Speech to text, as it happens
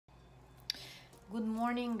Good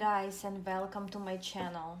morning, guys, and welcome to my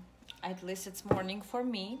channel. At least it's morning for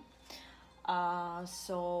me.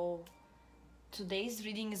 So today's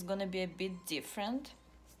reading is gonna be a bit different.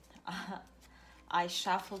 I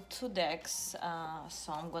shuffled two decks,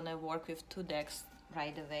 so I'm gonna work with two decks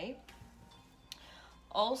right away.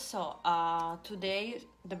 Also, today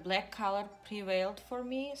the black color prevailed for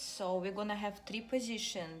me, so we're gonna have three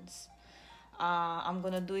positions. I'm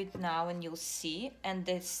gonna do it now and you'll see, and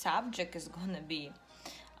the subject is gonna be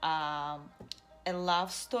a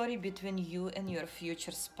love story between you and your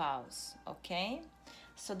future spouse. Okay,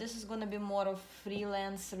 so this is gonna be more of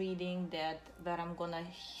freelance reading where I'm gonna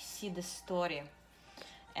see the story,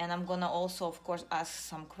 and I'm gonna also of course ask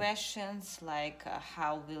some questions like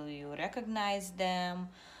how will you recognize them,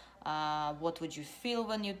 what would you feel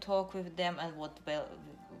when you talk with them, and what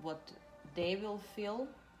they will feel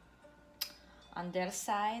on their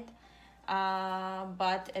side,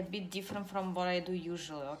 but a bit different from what I do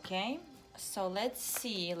usually. Okay, so let's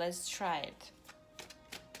see, let's try it.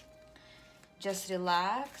 Just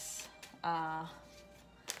relax,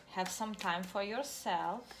 have some time for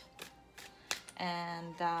yourself,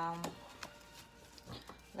 and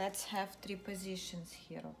let's have three positions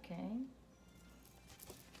here. Okay,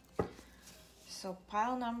 so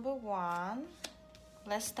pile number one.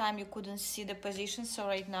 Last time you couldn't see the position, so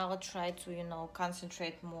right now I'll try to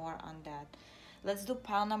concentrate more on that. Let's do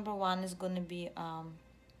pile number one. Is gonna be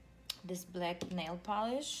this black nail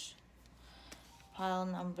polish. Pile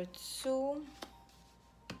number two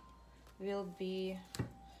will be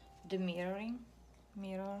the mirror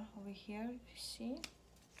over here, you see.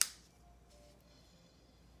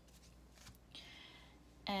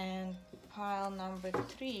 And pile number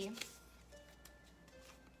three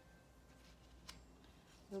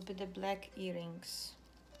will be the black earrings.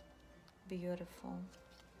 Beautiful.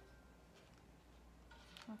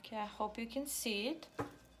 Okay, I hope you can see it.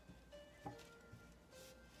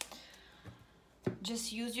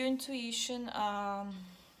 Just use your intuition. I'll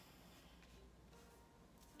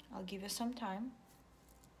give you some time,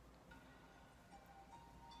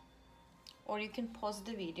 or you can pause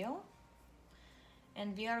the video,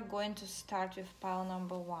 and we are going to start with pile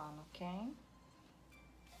number one. Okay,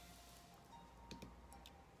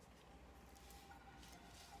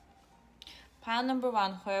 pile number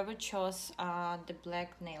one, whoever chose the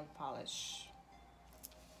black nail polish.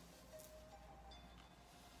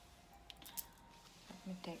 Let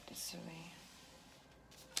me take this away.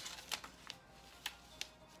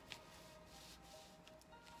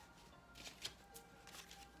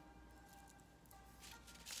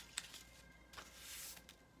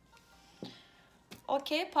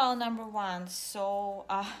 Okay, pile number one. So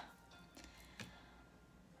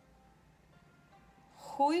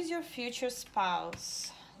who is your future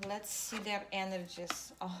spouse? Let's see their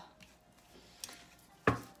energies. Oh,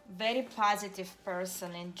 very positive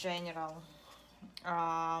person in general.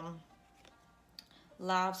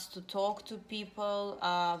 Loves to talk to people,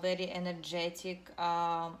 very energetic.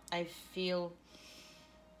 I feel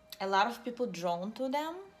a lot of people drawn to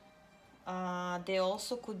them. They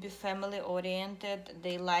also could be family oriented.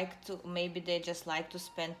 Maybe they just like to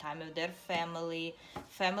spend time with their family.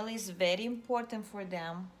 Family is very important for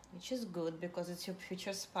them, which is good because it's your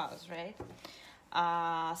future spouse, right?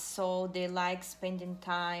 So they like spending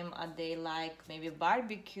time, they like maybe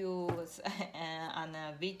barbecues on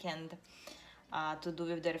a weekend to do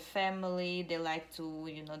with their family. They like to,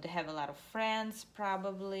 they have a lot of friends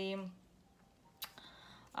probably.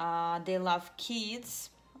 They love kids,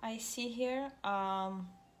 I see here.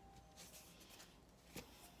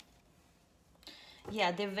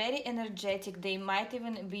 Yeah, they're very energetic. They might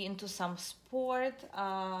even be into some sport.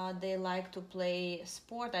 They like to play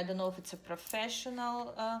sport. I don't know if it's a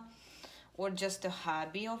professional or just a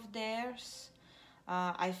hobby of theirs.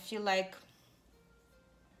 I feel like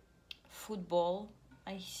football,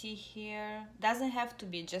 I see here. Doesn't have to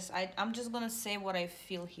be, I'm just gonna say what I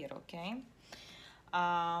feel here, okay?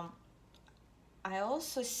 I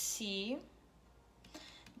also see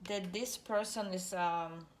that this person is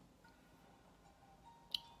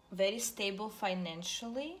very stable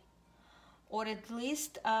financially, or at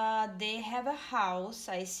least they have a house.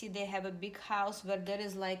 I see they have a big house where there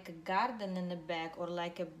is like a garden in the back, or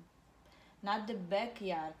like not the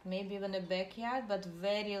backyard, maybe even a backyard, but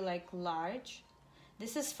very like large.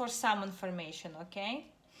 This is for some information, okay?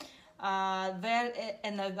 Where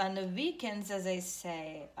on the weekends, as I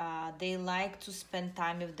say, they like to spend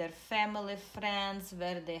time with their family, friends,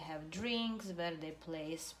 where they have drinks, where they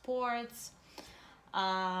play sports.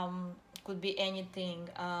 Could be anything.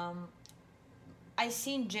 I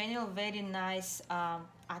see in general very nice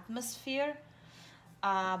atmosphere.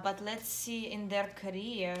 But let's see in their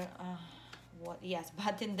career. Yes,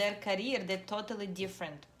 but in their career, they're totally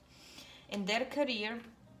different. In their career,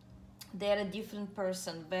 they're a different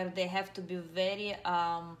person where they have to be very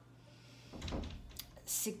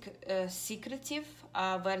secretive,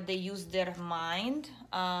 where they use their mind.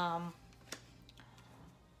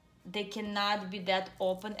 They cannot be that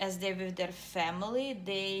open as they with their family.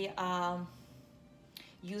 They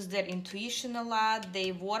use their intuition a lot.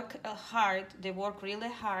 They work hard. They work really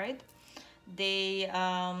hard. They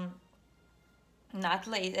not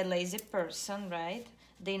a lazy person, right?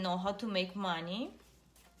 They know how to make money.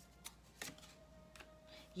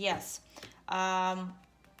 Yes.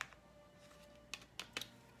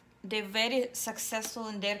 They're very successful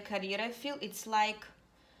in their career. I feel it's like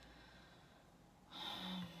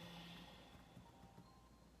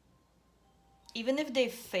even if they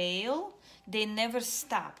fail, they never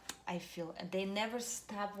stop. I feel they never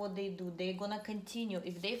stop what they do. They're gonna continue.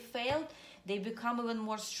 If they failed, they become even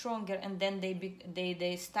more stronger, and then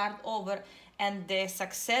they start over, and the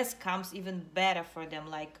success comes even better for them.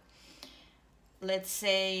 Like, let's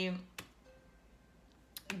say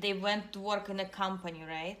they went to work in a company,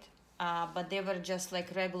 right? But they were just like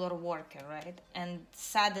regular worker, right? And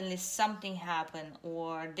suddenly something happened,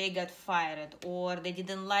 or they got fired, or they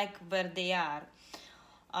didn't like where they are.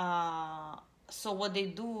 So what they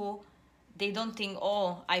do, they don't think,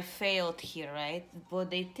 oh, I failed here, right? What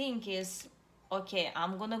they think is, okay,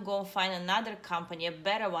 I'm gonna go find another company, a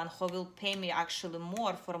better one, who will pay me actually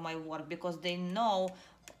more for my work, because they know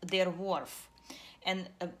their worth. And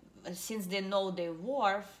since they know their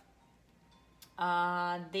worth,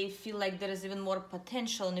 they feel like there is even more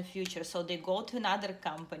potential in the future. So they go to another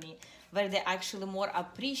company where they're actually more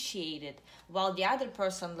appreciated, while the other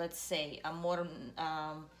person, let's say, a more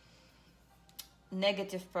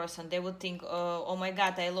negative person, they would think, oh my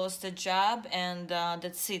god, I lost a job, and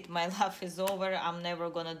that's it, my life is over, I'm never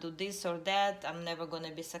gonna do this or that, I'm never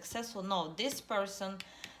gonna be successful. No, this person,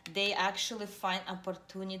 they actually find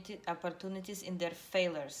opportunities in their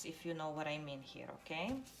failures, if you know what I mean here.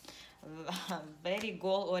 Okay. Very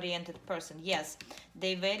goal-oriented person. Yes,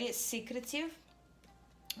 they very secretive.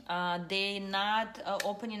 They not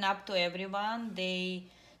opening up to everyone. They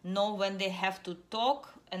know when they have to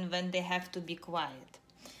talk and when they have to be quiet.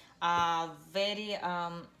 Very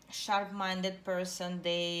sharp-minded person.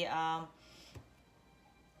 They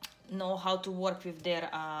know how to work with their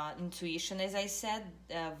intuition, as I said.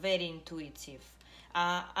 Very intuitive.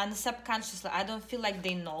 And subconsciously, I don't feel like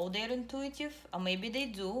they know they're intuitive, or maybe they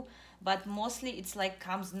do, but mostly it's like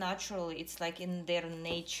comes naturally. It's like in their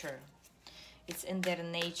nature. It's in their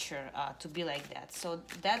nature to be like that. So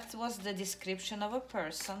that was the description of a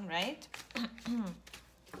person, right?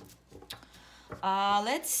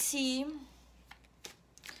 Let's see.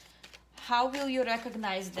 How will you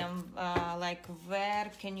recognize them? Like, where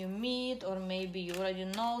can you meet, or maybe you already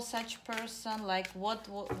know such person? Like,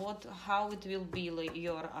 how it will be like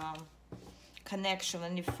your connection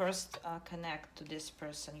when you first connect to this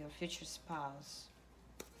person, your future spouse?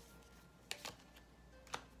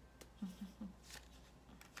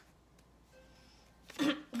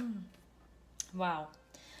 Wow.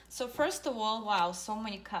 So first of all, wow, so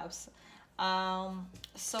many cups.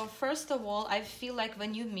 So first of all, I feel like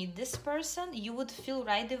when you meet this person, you would feel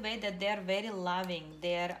right away that they're very loving.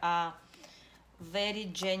 They're very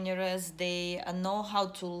generous. They know how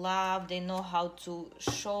to love. They know how to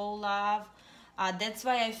show love. That's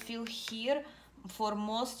why I feel here, for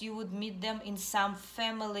most, you would meet them in some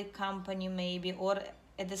family company maybe, or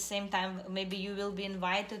at the same time, maybe you will be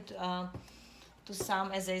invited to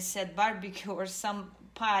some, as I said, barbecue or some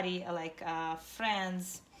party, like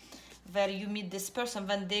friends, where you meet this person,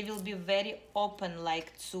 when they will be very open,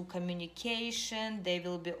 like, to communication. They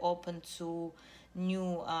will be open to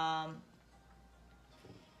new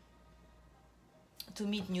to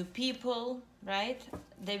meet new people, right?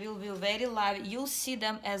 They will be very loving. You'll see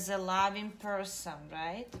them as a loving person,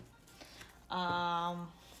 right?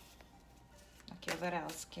 Okay, where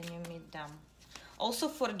else can you meet them? Also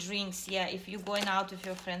for drinks, yeah, if you're going out with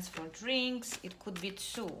your friends for drinks, it could be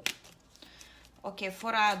too. Okay,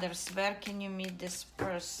 for others, where can you meet this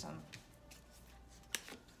person?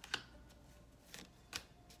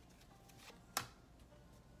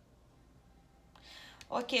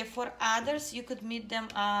 Okay, for others, you could meet them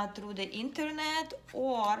through the internet,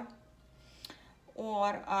 or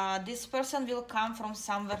this person will come from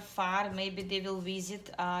somewhere far. Maybe they will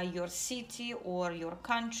visit your city or your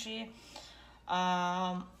country.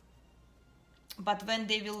 But when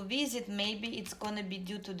they will visit, maybe it's gonna be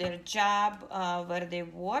due to their job, where they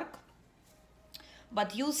work.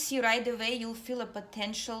 But you'll see right away, you'll feel a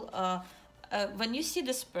potential when you see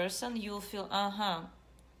this person, you'll feel,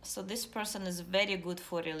 so this person is very good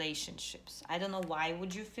for relationships. I don't know why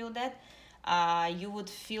would you feel that. You would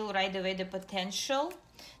feel right away the potential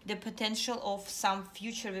of some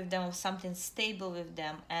future with them, of something stable with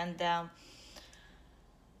them. And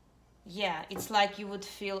yeah, it's like you would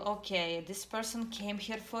feel, okay, this person came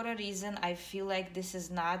here for a reason. I feel like this is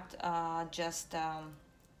not just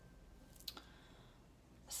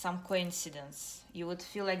some coincidence. You would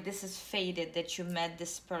feel like this is fated that you met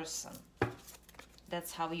this person.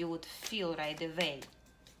 That's how you would feel right away.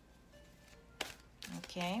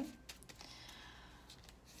 Okay.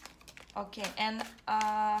 Okay, and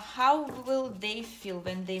how will they feel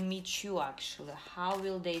when they meet you actually? How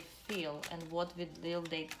will they feel and what will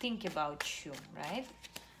they think about you, right?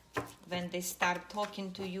 When they start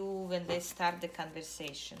talking to you, when they start the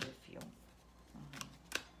conversation with you.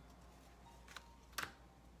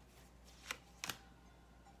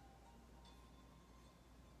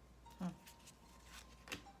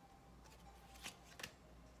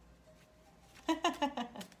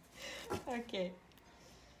 Okay.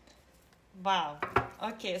 Wow.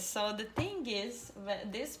 Okay, so the thing is,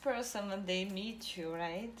 this person, when they meet you,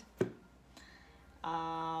 right?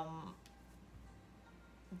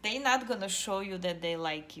 They're not gonna show you that they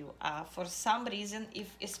like you. For some reason,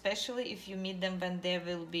 especially if you meet them when they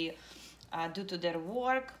will be due to their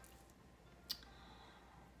work,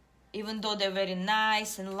 even though they're very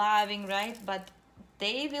nice and loving, right? But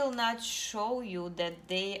they will not show you that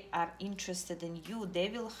they are interested in you. They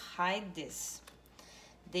will hide this.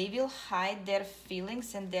 They will hide their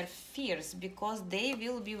feelings and their fears because they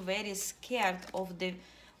will be very scared of the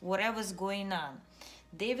whatever's going on.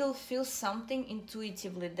 They will feel something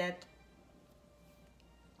intuitively that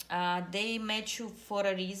they met you for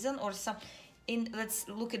a reason or some. Let's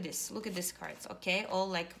look at this. Look at these cards, okay? All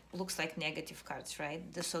like looks like negative cards, right?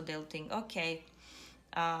 So they'll think, okay,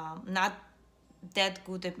 not that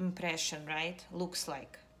good impression, right? Looks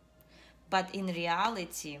like, but in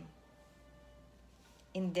reality,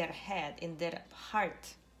 in their head, in their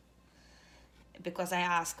heart, because I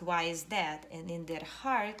ask why is that, and in their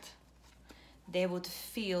heart they would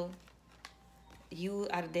feel you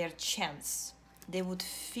are their chance. They would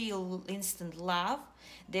feel instant love.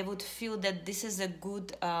 They would feel that this is a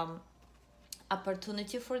good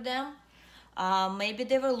opportunity for them. Maybe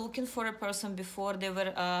they were looking for a person before, they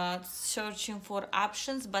were searching for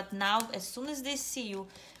options, but now as soon as they see you,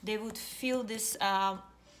 they would feel this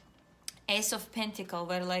Ace of Pentacle,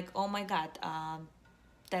 where like, oh my God,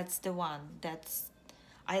 that's the one.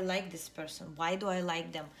 I like this person. Why do I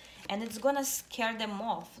like them? And it's gonna scare them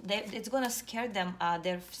off. It's gonna scare them,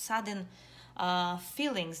 their sudden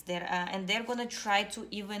feelings there, and they're gonna try to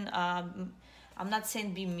even, I'm not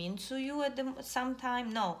saying be mean to you at some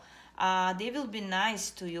time. No, they will be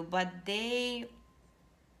nice to you, but they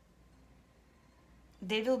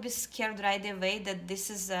will be scared right away that this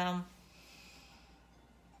is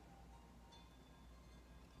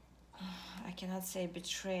I cannot say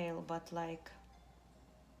betrayal, but like,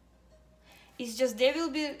 it's just they will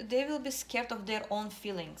be scared of their own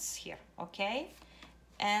feelings here, okay?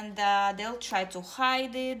 And they'll try to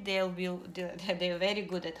hide it. They're very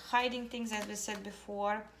good at hiding things, as we said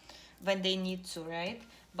before, when they need to, right?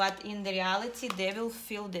 But in the reality, they will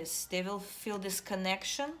feel this. They will feel this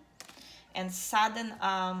connection and sudden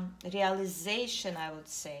realization, I would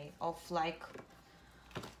say, of like,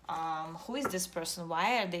 who is this person?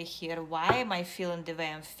 Why are they here? Why am I feeling the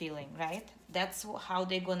way I'm feeling, right? That's how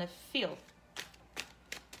they're gonna feel.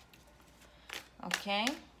 Okay,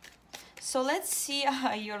 so let's see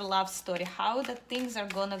your love story, how the things are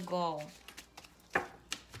gonna go.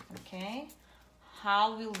 Okay,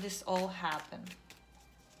 how will this all happen?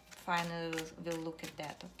 Finally, we'll look at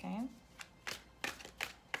that. Okay,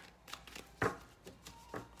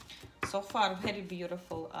 so far very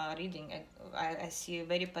beautiful reading. I see a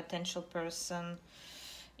very potential person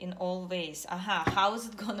in all ways. How is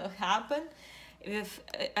it gonna happen? If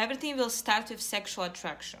everything will start with sexual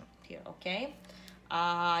attraction here, okay?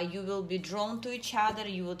 You will be drawn to each other.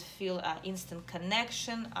 You would feel instant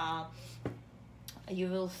connection. You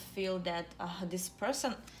will feel that this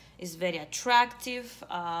person is very attractive.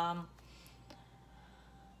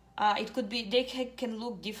 It could be, they can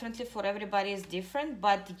look differently, for everybody is different,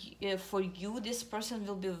 but for you, this person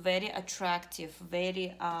will be very attractive,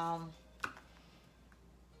 very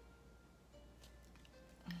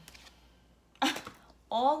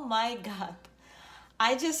oh my God,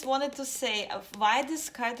 I just wanted to say why this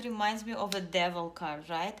card reminds me of a devil card,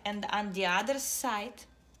 right? And on the other side,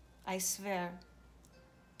 I swear,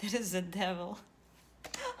 there is a devil.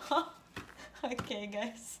 Okay,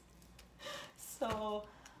 guys, so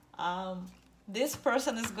This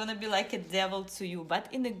person is gonna be like a devil to you, but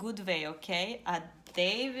in a good way, okay?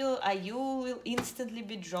 You will instantly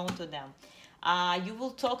be drawn to them. You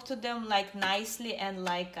will talk to them like nicely and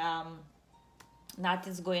like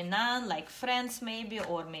nothing's going on, like friends maybe,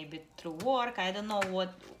 or maybe through work. I don't know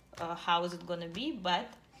how is it gonna be, but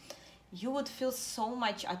you would feel so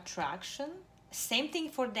much attraction. Same thing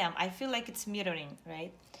for them. I feel like it's mirroring,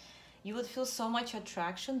 right? You would feel so much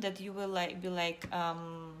attraction that you will like be like,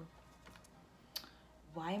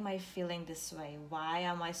 why am I feeling this way? Why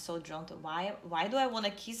am I so drawn to? Why do I want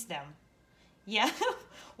to kiss them? Yeah.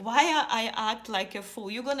 Why I act like a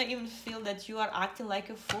fool? You're gonna even feel that you are acting like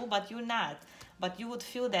a fool, but you're not. But you would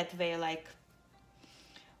feel that way, like,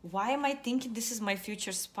 why am I thinking this is my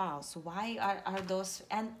future spouse? Why are those?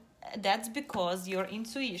 And that's because your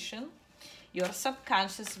intuition, your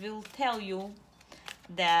subconscious will tell you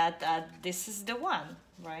that this is the one,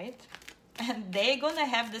 right? And they're gonna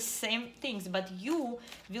have the same things, but you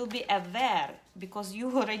will be aware because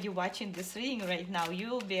you already watching this reading right now. You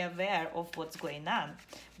will be aware of what's going on,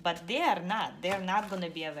 but they are not. They're not gonna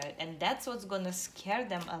be aware, and that's what's gonna scare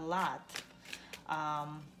them a lot.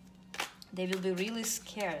 They will be really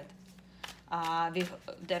scared with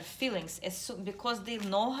their feelings because they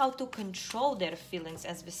know how to control their feelings,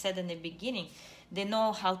 as we said in the beginning. They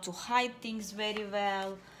know how to hide things very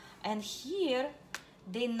well, and here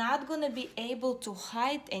they're not gonna be able to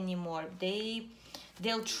hide anymore.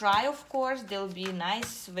 They'll try, of course. They'll be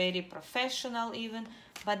nice, very professional even,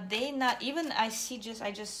 but they not even. I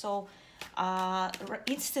just saw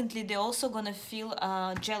instantly they're also gonna feel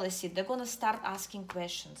jealousy. They're gonna start asking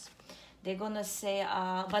questions. They're gonna say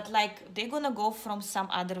but like they're gonna go from some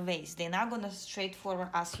other ways. They're not gonna straightforward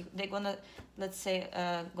ask you. They're gonna, let's say,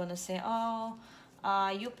 gonna say, oh,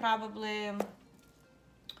 you probably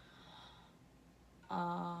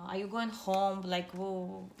are you going home, like,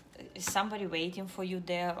 whoa, is somebody waiting for you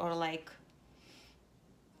there, or like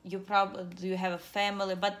you probably, do you have a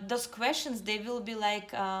family? But those questions, they will be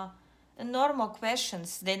like normal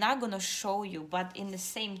questions. They're not gonna show you, but in the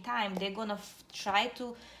same time they're gonna try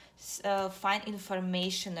to find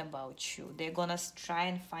information about you. They're gonna try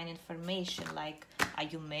and find information like, are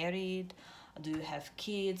you married, do you have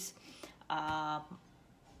kids,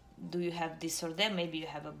 do you have this or that, maybe you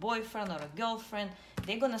have a boyfriend or a girlfriend.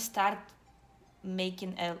 They're gonna start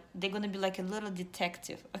they're gonna be like a little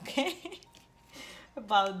detective, okay?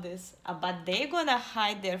 About this, but they're gonna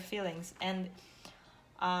hide their feelings, and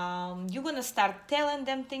you're gonna start telling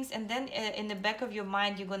them things, and then in the back of your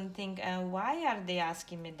mind you're gonna think, why are they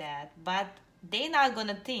asking me that? But they're not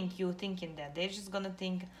gonna think you thinking that. They're just gonna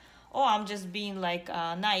think, oh, I'm just being like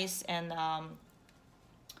nice, and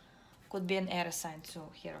could be an air sign too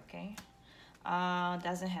here, okay?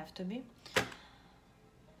 Doesn't have to be.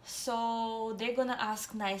 So they're gonna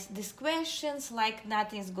ask these questions like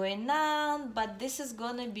nothing's going on, but this is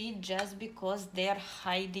gonna be just because they're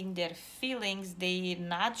hiding their feelings. They're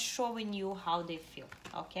not showing you how they feel,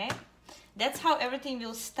 okay? That's how everything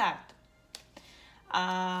will start.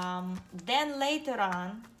 Then later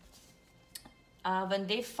on, when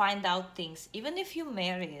they find out things, even if you're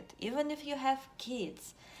married, even if you have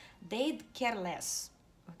kids, they care less,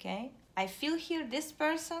 okay? I feel here this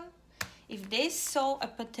person, if they saw a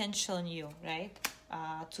potential in you, right,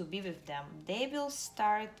 to be with them, they will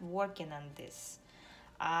start working on this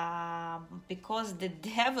because the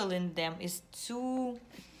devil in them is too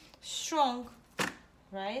strong,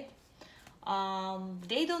 right?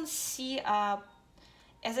 They don't see,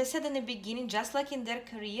 as I said in the beginning, just like in their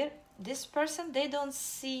career, this person, they don't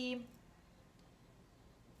see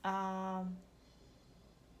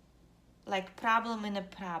like problem in a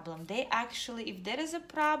problem. They actually, if there is a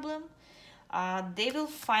problem, they will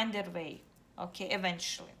find their way, okay,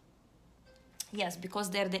 eventually. Yes, because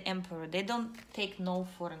they're the emperor. They don't take no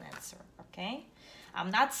for an answer, okay? I'm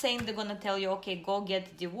not saying they're gonna tell you, okay, go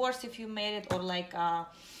get divorced if you made it, or like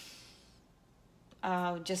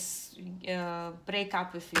just break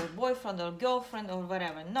up with your boyfriend or girlfriend or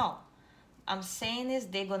whatever. No, I'm saying is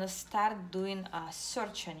they're gonna start doing a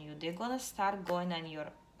search on you. They're gonna start going on your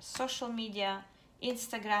social media,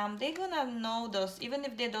 Instagram. They're gonna know those, even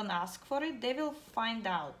if they don't ask for it, they will find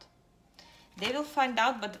out. They will find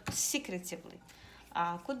out, but secretively.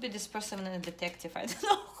 Could be this person and a detective. I don't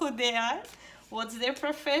know who they are, what's their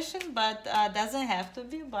profession, but doesn't have to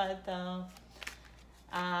be. But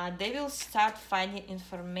they will start finding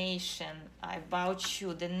information about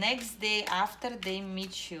you the next day after they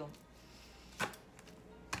meet you.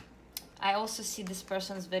 I also see this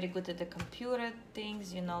person is very good at the computer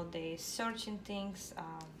things, you know, they searching things.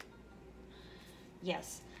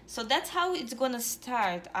 Yes, so that's how it's gonna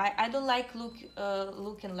start. I don't like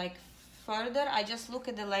looking like further, I just look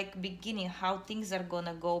at the like beginning, how things are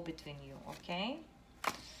gonna go between you. Okay.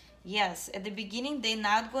 Yes, at the beginning they're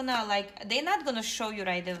not gonna show you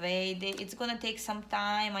right away. It's gonna take some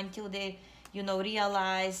time until they, you know,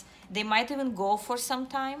 realize. They might even go for some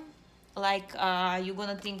time. Like you're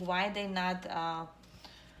gonna think, why they not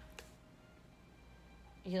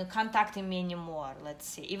you know, contacting me anymore, let's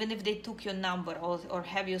say. Even if they took your number or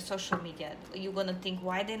have your social media, you're gonna think,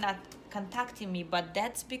 why they not contacting me? But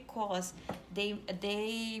that's because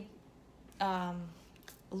they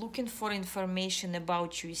looking for information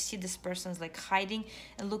about you. You see this person's like hiding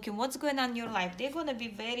and looking what's going on in your life. They're gonna be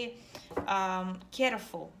very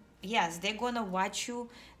careful. Yes, they're gonna watch you.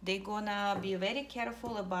 They're gonna be very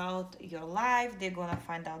careful about your life. They're gonna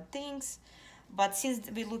find out things. But since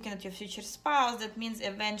we're looking at your future spouse, that means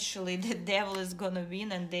eventually the devil is gonna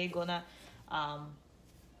win and they're gonna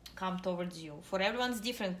come towards you. For everyone's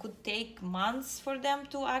different. It could take months for them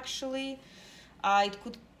to actually, it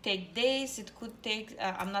could take days, it could take,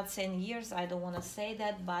 I'm not saying years, I don't want to say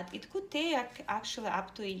that, but it could take actually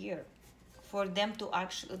up to a year for them to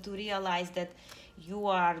actually to realize that you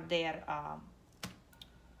are their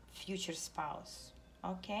future spouse.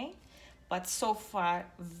 Okay. But so far,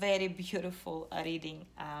 very beautiful reading.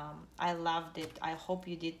 I loved it. I hope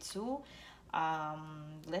you did too.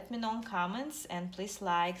 Let me know in comments and please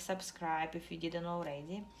like, subscribe if you didn't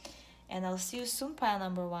already. And I'll see you soon, pile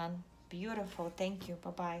number one. Beautiful. Thank you.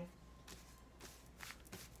 Bye-bye.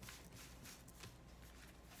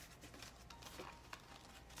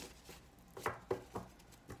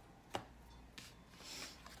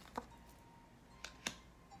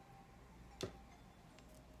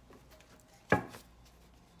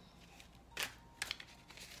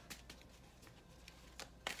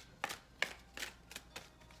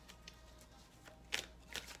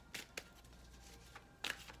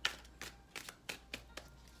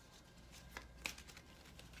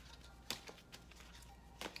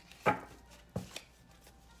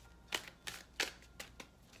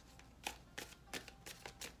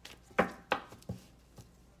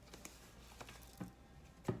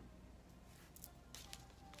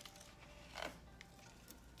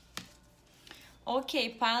 Okay,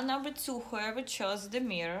 pile number two, whoever chose the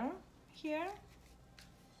mirror here.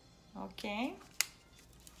 Okay.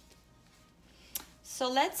 So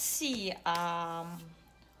let's see.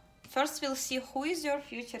 First, we'll see who is your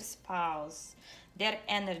future spouse, their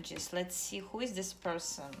energies. Let's see who is this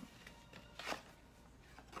person.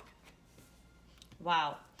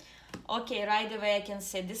 Wow. Okay, right away I can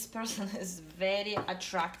say this person is very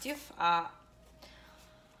attractive.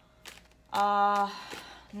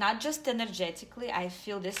 Not just energetically, I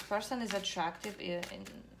feel this person is attractive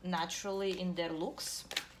naturally in their looks.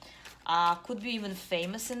 Could be even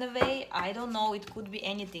famous in a way. I don't know, it could be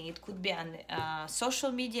anything. It could be on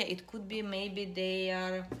social media. It could be maybe they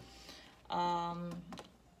are, I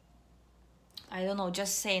don't know,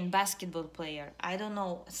 just saying basketball player. I don't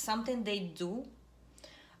know, something they do.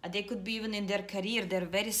 They could be even in their career. They're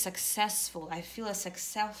very successful. I feel a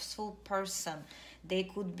successful person. They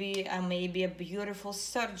could be maybe a beautiful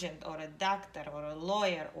surgeon or a doctor or a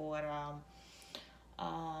lawyer or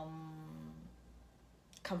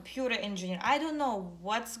computer engineer. I don't know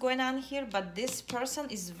what's going on here, but this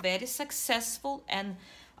person is very successful and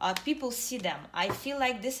people see them. I feel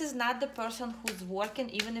like this is not the person who's working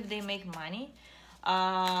even if they make money,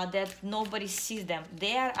 that nobody sees them.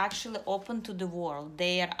 They are actually open to the world.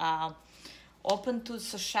 They are open to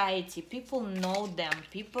society. People know them.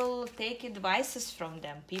 People take advices from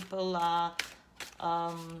them. People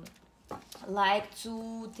like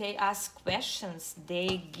to ask questions.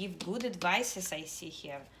 They give good advices, I see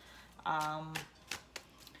here.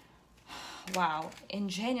 Wow, in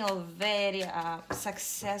general, very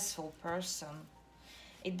successful person.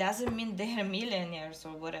 It doesn't mean they're millionaires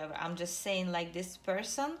or whatever. I'm just saying, like, this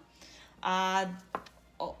person,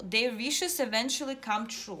 their wishes eventually come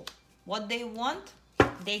true. What they want,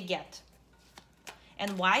 they get.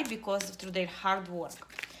 And why? Because through their hard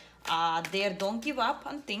work. They don't give up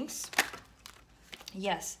on things.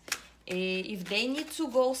 Yes. If they need to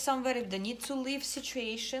go somewhere, if they need to leave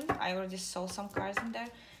situation, I already saw some cards in there.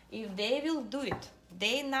 If they will do it,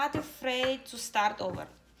 they're not afraid to start over.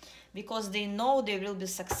 Because they know they will be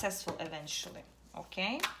successful eventually.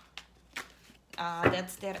 Okay?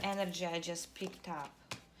 That's their energy I just picked up.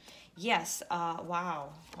 Yes,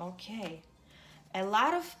 wow, okay. A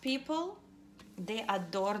lot of people, they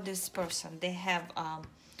adore this person. They have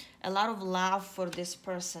a lot of love for this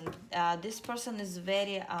person. This person is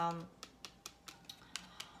very,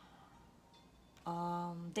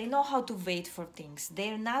 they know how to wait for things.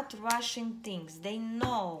 They're not rushing things. They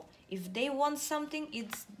know If they want something,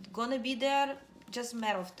 it's gonna be there, just a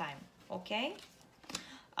matter of time. Okay.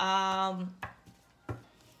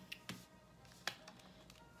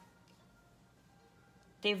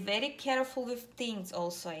 They're very careful with things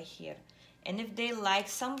also, I hear. And if they like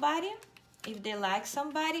somebody,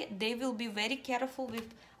 they will be very careful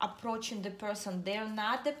with approaching the person. They're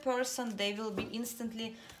not the person, they will be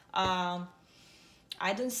instantly,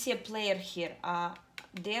 I don't see a player here.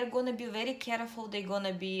 They're gonna be very careful. They're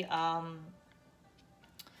gonna be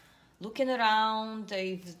looking around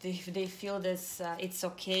if they feel this it's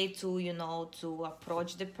okay to, you know, to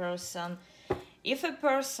approach the person. If a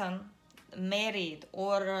person married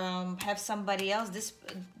or have somebody else,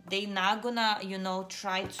 they not gonna, you know,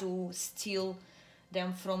 try to steal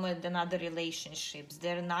them from another relationships.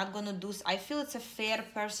 They're not gonna do. I feel it's a fair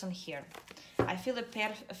person here. I feel a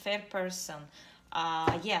fair person.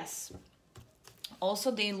 Yes.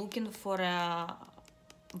 Also, they looking for a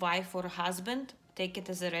wife or a husband. Take it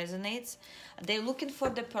as it resonates. They're looking for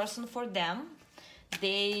the person for them.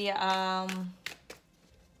 They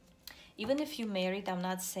even if you married, I'm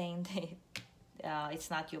not saying that it's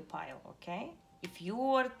not your pile, okay? If you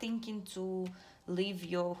are thinking to leave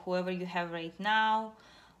your whoever you have right now,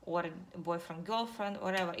 or boyfriend, girlfriend,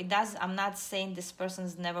 whatever, I'm not saying this person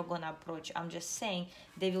is never gonna approach. I'm just saying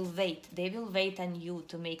they will wait. They will wait on you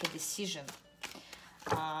to make a decision.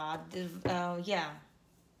 Yeah.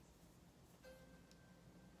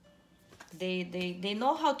 They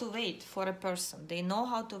know how to wait for a person. They know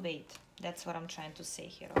how to wait. That's what I'm trying to say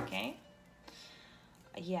here, okay?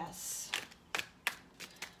 Yes.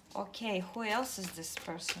 Okay, who else is this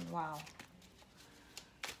person? Wow.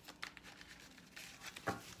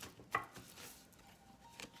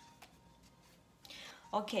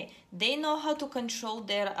 Okay, they know how to control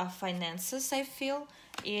their finances, I feel.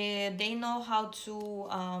 They know how to...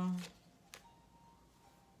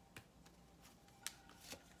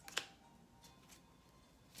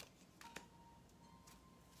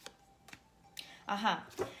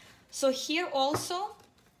 So here also,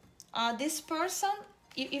 this person,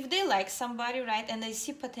 if they like somebody, right, and they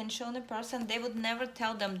see potential in a person, they would never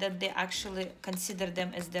tell them that they actually consider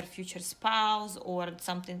them as their future spouse or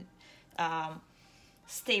something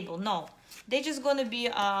stable. No, they're just gonna be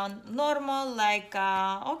normal, like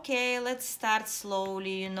okay, let's start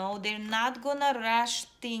slowly, you know. They're not gonna rush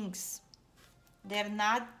things. They're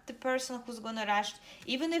not the person who's gonna rush.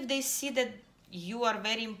 Even if they see that you are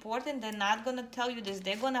very important, they're not gonna tell you this.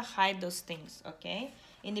 They're gonna hide those things, okay,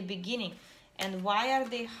 in the beginning. And why are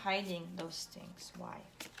they hiding those things? Why?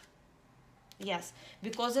 Yes,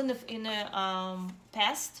 because in the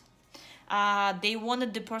past, they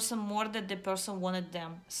wanted the person more than the person wanted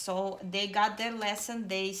them. So they got their lesson.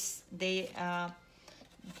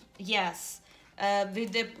 Yes.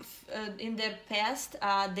 In their past,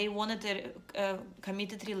 they wanted a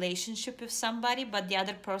committed relationship with somebody, but the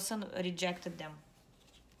other person rejected them.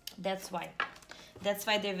 That's why. That's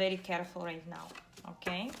why they're very careful right now.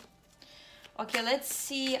 Okay. Okay, let's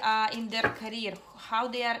see in their career how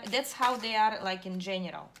they are. That's how they are, like in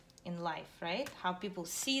general in life, right? How people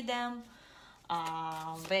see them.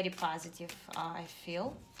 Very positive, I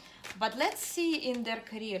feel. But let's see in their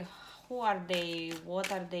career. Who are they?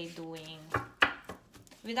 What are they doing?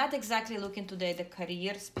 We're not exactly looking today the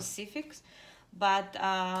career specifics, but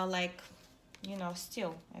like, you know,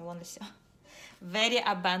 still I want to say very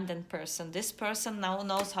abundant person. This person now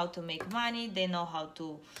knows how to make money. They know how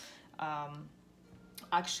to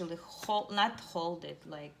actually not hold it,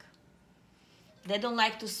 like they don't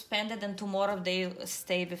like to spend it and tomorrow they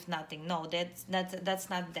stay with nothing. No, that's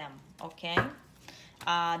not them, okay?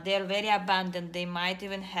 They're very abundant. They might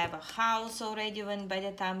even have a house already when by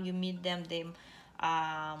the time you meet them.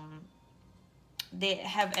 They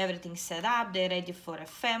have everything set up. They're ready for a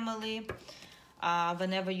family.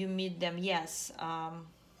 Whenever you meet them, yes.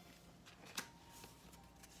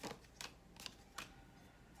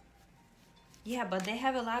 Yeah, but they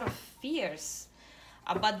have a lot of fears.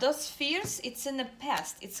 But those fears, it's in the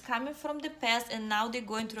past. It's coming from the past, and now they're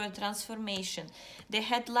going through a transformation. They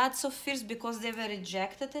had lots of fears because they were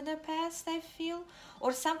rejected in the past, I feel.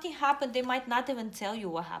 Or something happened. They might not even tell you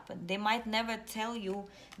what happened. They might never tell you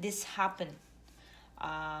this happened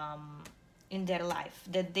in their life,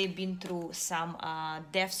 that they've been through some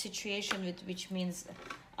death situation, which means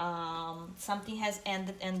something has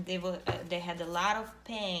ended and they had a lot of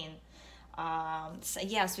pain. So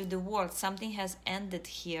yes, with the world, something has ended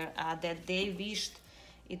here that they wished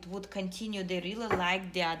it would continue. They really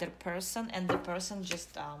liked the other person, and the person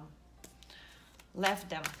just left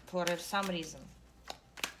them for some reason.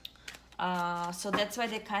 So that's why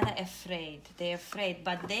they're kind of afraid. They're afraid,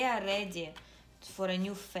 but they are ready for a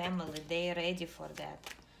new family. They're ready for that.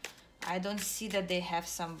 I don't see that they have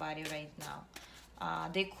somebody right now.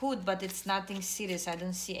 They could, but it's nothing serious. I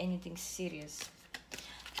don't see anything serious.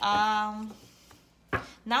 Now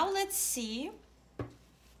let's see.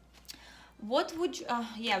 What would you,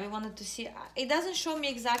 yeah, we wanted to see. It doesn't show me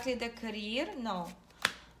exactly the career. No.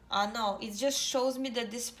 No, it just shows me that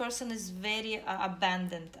this person is very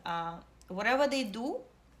abandoned. Whatever they do,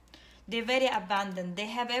 they're very abandoned. They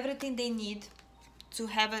have everything they need to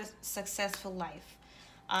have a successful life.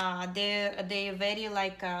 They're very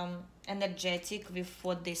like energetic with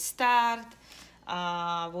what they start,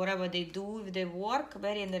 whatever they do, if they work,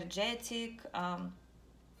 very energetic.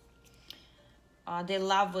 They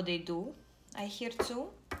love what they do, I hear too,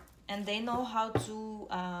 and they know how to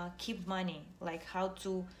keep money, like how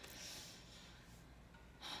to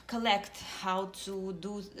collect, how to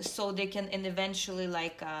do, so they can eventually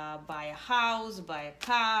like buy a house, buy a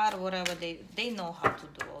car, whatever. They know how to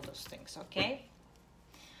do all those things. Okay,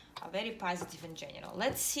 very positive in general.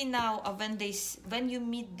 Let's see now when you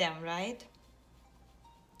meet them, right?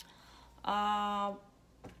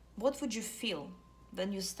 What would you feel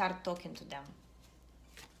when you start talking to them?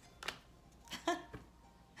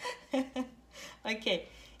 Okay,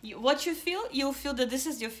 what you feel? You feel that this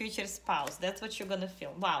is your future spouse. That's what you're gonna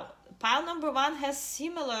feel. Wow, pile number one has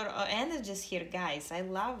similar energies here, guys. I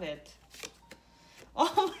love it.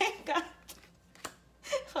 Oh my god.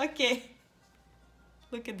 Okay,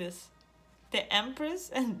 look at this, the Empress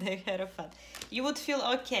and the Hierophant. You would feel,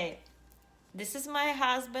 okay, this is my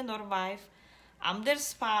husband or wife, I'm their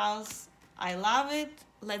spouse, I love it,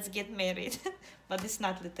 let's get married. But it's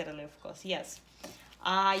not literally, of course. Yes.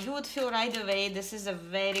 You would feel right away this is a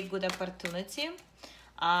very good opportunity.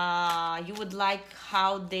 You would like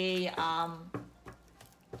how they are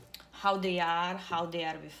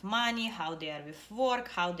with money, how they are with work,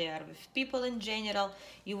 how they are with people in general.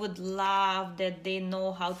 You would love that they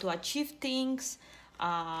know how to achieve things.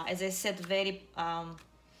 As I said, very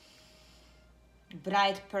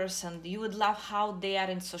bright person. You would love how they are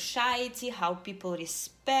in society, how people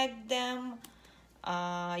respect them.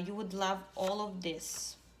 You would love all of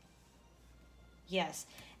this. Yes.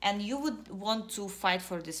 And you would want to fight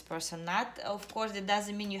for this person. Not, of course, it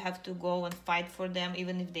doesn't mean you have to go and fight for them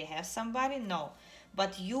even if they have somebody. No.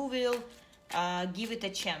 But you will give it a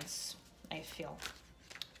chance, I feel.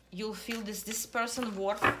 You'll feel this person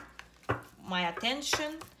worth my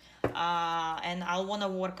attention, and I'll want to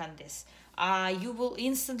work on this. You will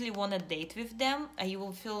instantly want to date with them. You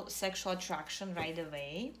will feel sexual attraction right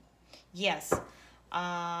away. Yes.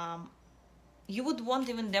 You would want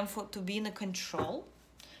even them to be in a control,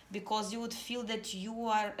 because you would feel that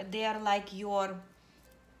they are like your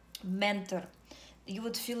mentor. You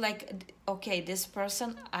would feel like, okay, this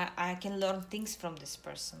person, I can learn things from this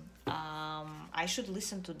person. I should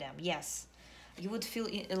listen to them. Yes. You would feel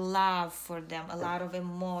love for them, a lot of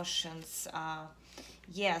emotions.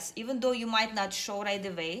 Yes, even though you might not show right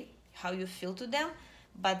away how you feel to them,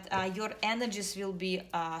 but your energies will be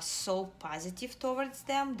so positive towards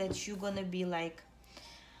them that you're gonna be like,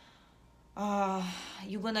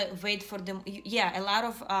 you're gonna wait for them. Yeah, a lot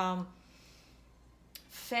of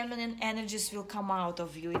feminine energies will come out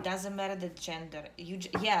of you. It doesn't matter the gender.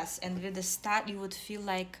 Yes, and with the star, you would feel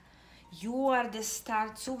like you are the star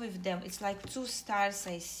too with them. It's like two stars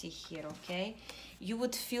I see here. Okay, you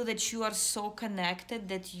would feel that you are so connected,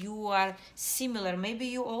 that you are similar. Maybe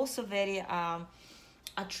you also very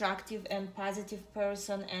attractive and positive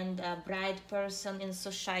person and a bright person in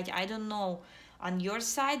society. I don't know on your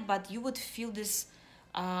side, but you would feel this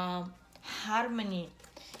harmony.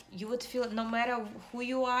 You would feel, no matter who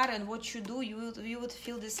you are and what you do, you would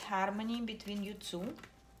feel this harmony between you two.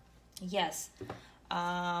 Yes.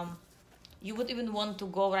 You would even want to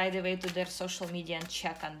go right away to their social media and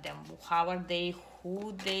check on them. How are they?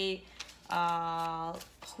 Who they?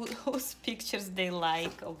 Whose pictures they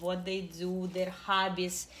like, what they do, their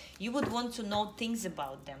hobbies. You would want to know things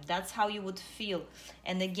about them. That's how you would feel.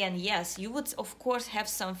 And again, yes, you would of course have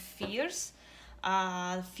some fears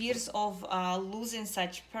of losing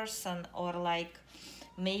such person, or like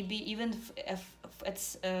maybe even if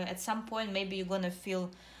it's at some point maybe you're gonna feel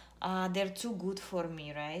they're too good for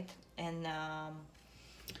me, right? And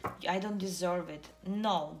I don't deserve it.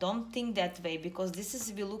 No, don't think that way, because this is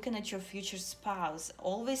you looking at your future spouse.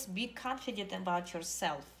 Always be confident about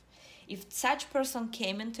yourself. If such person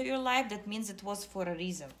came into your life, that means it was for a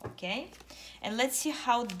reason, okay? And let's see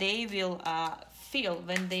how they will feel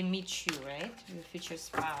when they meet you, right? Your future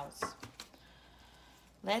spouse.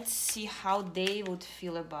 Let's see how they would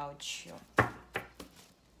feel about you.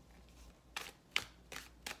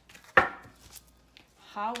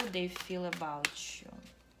 How would they feel about you?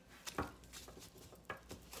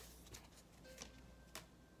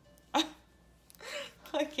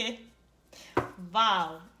 Okay.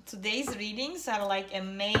 Wow. Today's readings are like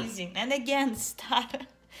amazing. And again, star.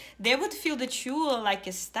 They would feel that you are like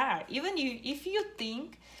a star. Even you, if you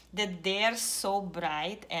think that they're so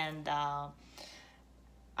bright and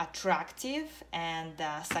attractive and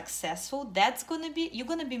successful, that's gonna be, you're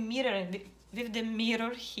gonna be mirroring with the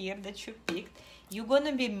mirror here that you picked. You're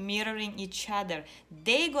gonna be mirroring each other.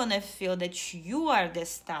 They're gonna feel that you are the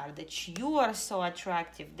star, that you are so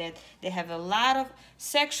attractive, that they have a lot of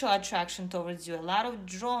sexual attraction towards you, a lot of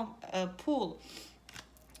draw pull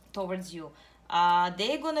towards you.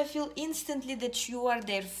 They're gonna feel instantly that you are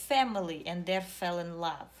their family and they fell in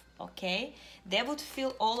love. Okay, they would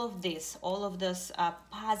feel all of this, all of those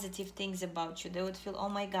positive things about you. They would feel, oh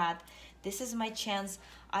my God, this is my chance.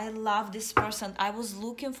 I love this person. I was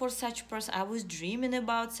looking for such person. I was dreaming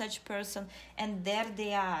about such person, and there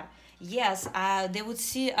they are. Yes, they would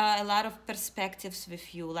see a lot of perspectives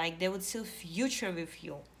with you, like they would see future with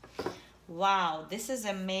you. Wow, this is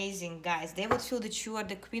amazing, guys. They would feel that you are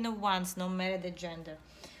the Queen of Wands, no matter the gender.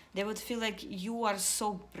 They would feel like you are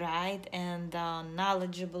so bright and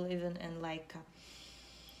knowledgeable, even, and like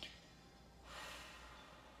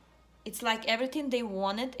it's like everything they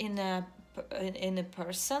wanted in a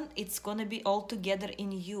person, it's gonna be all together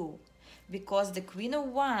in you, because the Queen of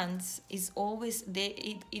Wands is always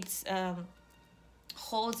it's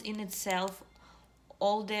holds in itself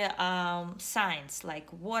all the signs,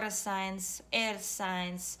 like water signs, air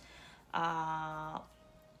signs,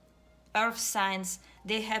 earth signs.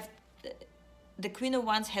 They have, the Queen of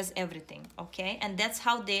Wands has everything, okay? And that's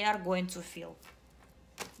how they are going to feel,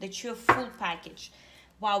 that you're full package.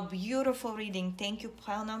 Wow, beautiful reading. Thank you,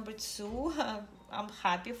 pile number 2. I'm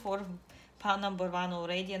happy for pile number 1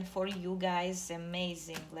 already, and for you guys,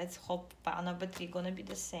 amazing. Let's hope pile number 3 gonna be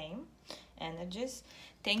the same energies.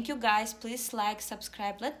 Thank you, guys. Please like,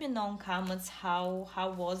 subscribe. Let me know in comments how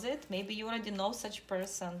was it. Maybe you already know such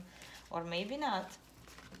person, or maybe not.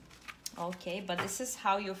 Okay, but this is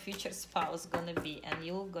how your future spouse gonna be, and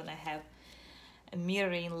you're gonna have a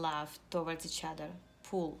mirroring love towards each other,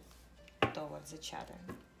 pull towards each other.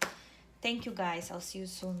 Thank you, guys. I'll see you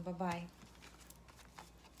soon. Bye bye.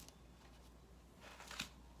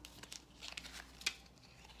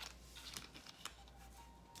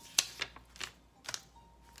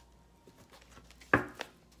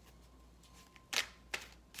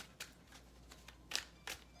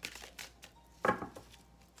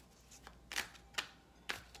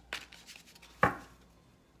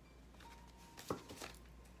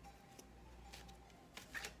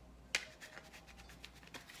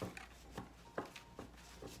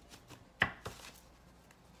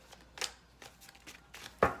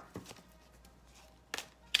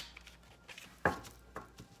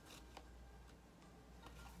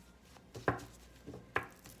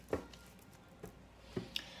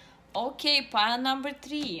 Okay, pile number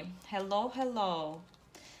 3. Hello, hello.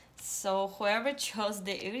 So whoever chose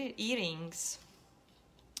the earrings.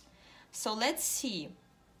 So let's see.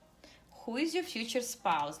 Who is your future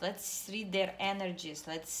spouse? Let's read their energies.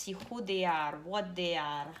 Let's see who they are, what they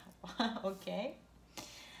are. Okay.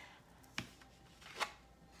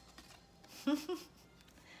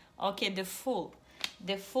 Okay, the Fool.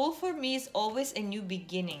 The Fool for me is always a new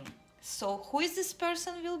beginning. So who is this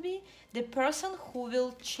person will be? The person who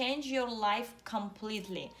will change your life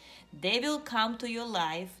completely. They will come to your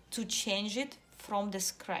life to change it from the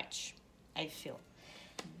scratch, I feel.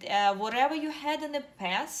 Whatever you had in the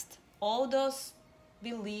past, all those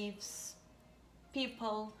beliefs,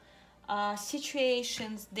 people,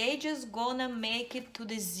 situations, they just gonna make it to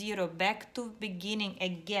the zero, back to beginning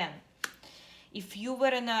again. If you were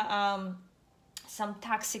in a some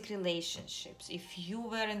toxic relationships, if you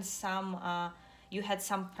were in some you had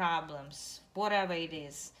some problems, whatever it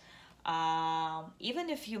is, even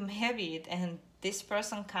if you married and this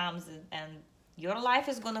person comes and your life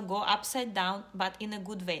is gonna go upside down, but in a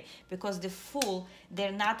good way, because the Fool,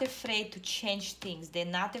 they're not afraid to change things. They're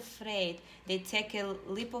not afraid. They take a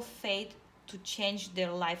leap of faith to change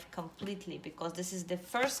their life completely, because this is the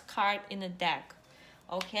first card in the deck.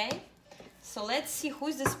 Okay, so let's see who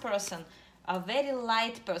is this person. A very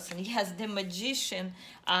light person. Yes, the Magician.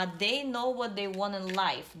 They know what they want in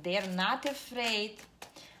life. They're not afraid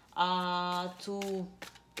to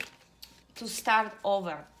start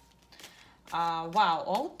over. Wow,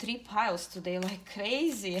 all 3 piles today, like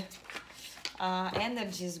crazy.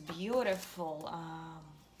 Energy is beautiful.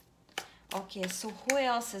 Okay, so who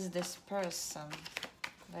else is this person?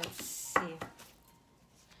 Let's see.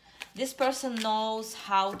 this person knows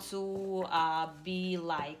how to be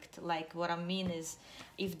liked. Like, what I mean is,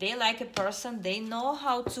 if they like a person, they know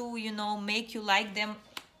how to, you know, make you like them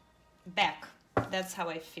back. That's how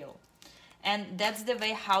I feel. And that's the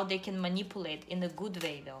way how they can manipulate in a good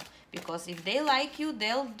way, though, because if they like you,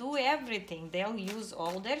 they'll do everything. They'll use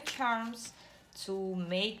all their charms to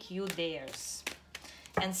make you theirs.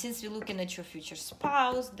 And since we're looking at your future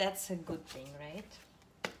spouse, that's a good thing,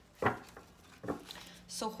 right?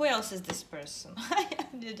 So who else is this person?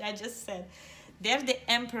 I just said they're the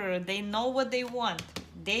emperor. They know what they want.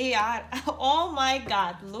 They are, oh my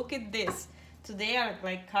God, look at this. Today our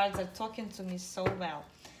like cards are talking to me so well.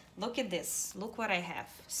 Look at this. Look what I have.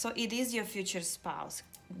 So it is your future spouse.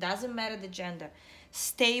 Doesn't matter the gender.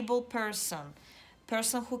 Stable person.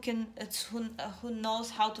 Person who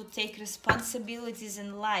knows how to take responsibilities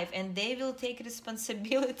in life, and they will take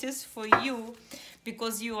responsibilities for you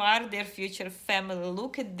because you are their future family.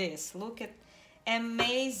 Look at this. Look at,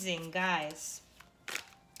 amazing, guys.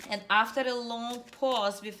 And after a long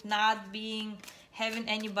pause with not having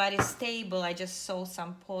anybody stable, I just saw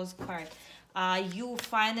some pause card. You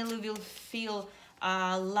finally will feel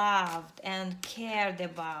loved and cared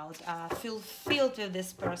about, fulfilled with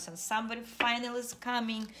this person. Somebody finally is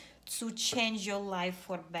coming to change your life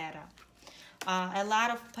for better. A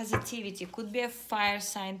lot of positivity. Could be a fire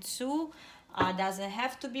sign too. Doesn't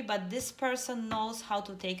have to be, but this person knows how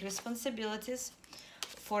to take responsibilities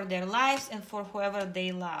for their lives and for whoever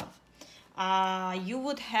they love. You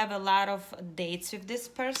would have a lot of dates with this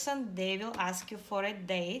person. They will ask you for a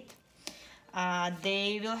date.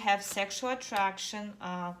 They will have sexual attraction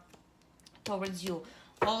towards you.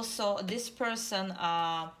 Also, this person,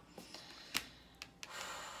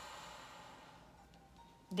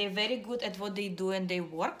 they're very good at what they do and they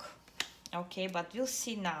work. Okay, but we'll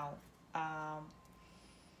see now.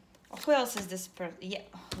 Who else is this person? Yeah,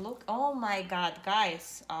 look, oh my God,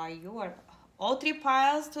 guys, you are all three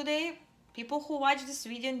piles today. People who watch this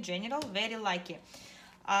video in general, very lucky.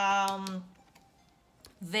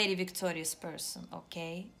 Very victorious person,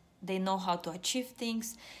 okay? They know how to achieve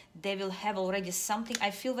things. They will have already something.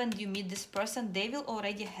 I feel when you meet this person, they will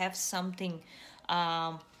already have something.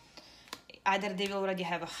 Either they will already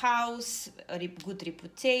have a house, a good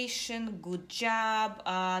reputation, good job.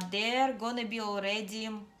 They're gonna be already...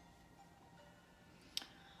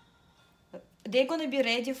 They're gonna be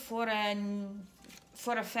ready for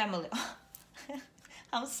a family.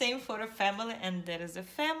 I'm saying for a family, and there is a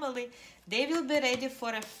family. They will be ready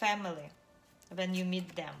for a family when you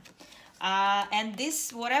meet them. And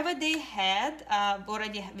this, whatever they had,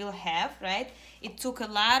 already will have, right? It took a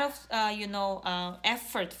lot of,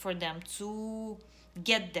 effort for them to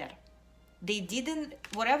get there. They didn't,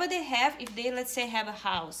 whatever they have, if they, let's say, have a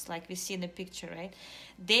house, like we see in the picture, right?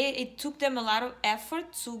 It took them a lot of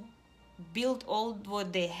effort to build all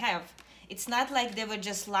what they have. It's not like they were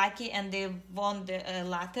just lucky and they won the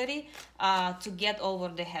lottery to get all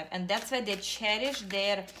what they have. And that's why they cherish.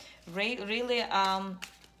 They're really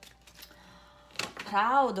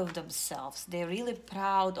proud of themselves. They're really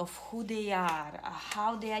proud of who they are,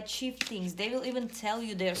 how they achieve things. They will even tell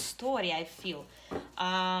you their story, I feel.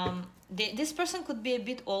 This person could be a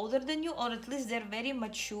bit older than you, or at least they're very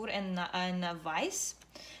mature and wise.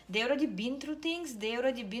 They already been through things. They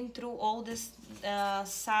already been through all this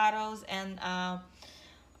sorrows and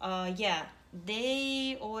yeah,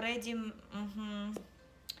 they already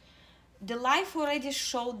the life already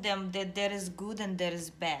showed them that there is good and there is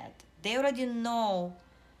bad. They already know.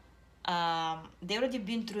 They already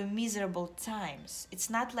been through miserable times. It's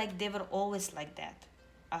not like they were always like that,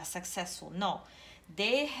 successful. No,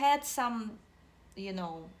 they had some,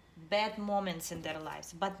 bad moments in their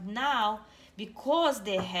lives. But now, because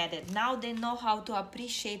they had it, now they know how to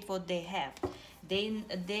appreciate what they have.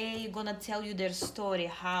 They gonna tell you their story,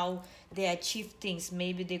 how they achieve things.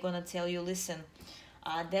 Maybe they're gonna tell you, listen,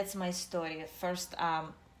 that's my story. First,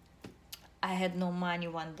 I had no money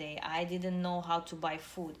one day. I didn't know how to buy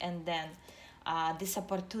food. And then this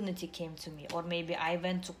opportunity came to me. Or maybe I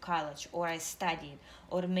went to college, or I studied,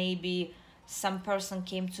 or maybe some person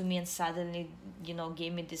came to me and suddenly,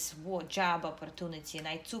 gave me this job opportunity, and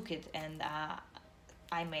I took it, and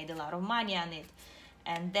I made a lot of money on it.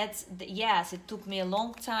 And yes, it took me a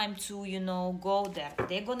long time to, go there.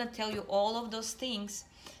 They're gonna tell you all of those things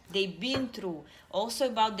they've been through, also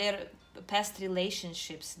about their past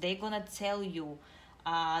relationships. They're gonna tell you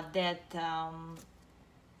that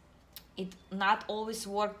it not always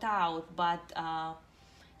worked out, but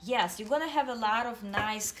yes, you're gonna have a lot of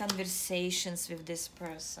nice conversations with this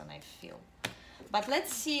person, I feel. But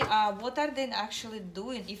let's see what are they actually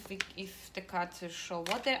doing, if the cards will show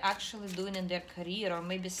what they're actually doing in their career, or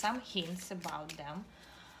maybe some hints about them.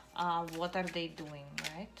 What are they doing,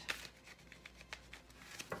 right?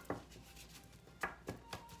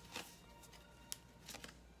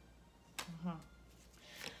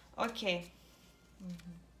 Okay.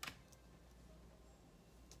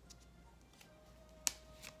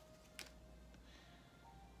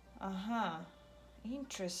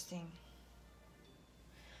 Interesting.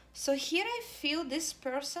 So here I feel this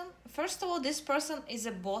person, first of all, this person is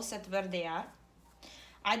a boss at where they are.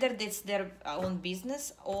 Either it's their own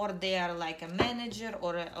business, or they are like a manager,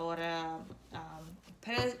 or a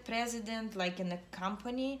president, like in a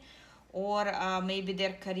company, or maybe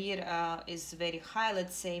their career is very high.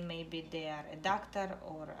 Let's say maybe they are a doctor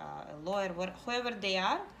or a lawyer, whoever they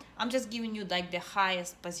are. I'm just giving you like the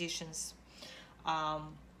highest positions.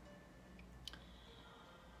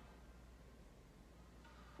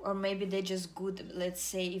 Or maybe they're just good. Let's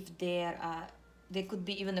say if they're they could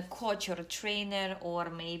be even a coach or a trainer, or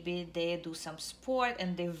maybe they do some sport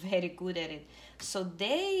and they're very good at it. So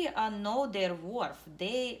they know their worth.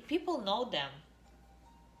 People know them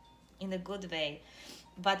in a good way.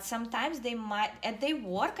 But sometimes they might, at their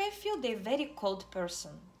work, I feel they're very cold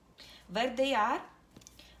person. Where they are,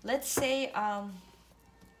 let's say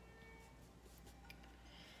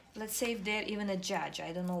if they're even a judge.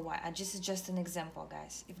 I don't know why. This is just an example,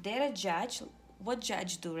 guys. If they're a judge, what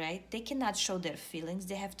judge do, right? They cannot show their feelings.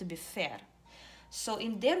 They have to be fair. So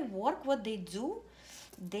in their work, what they do,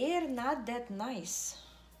 they're not that nice.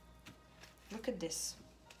 Look at this.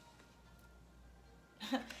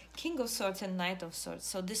 King of Swords and Knight of Swords.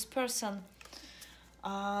 So this person,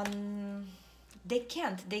 they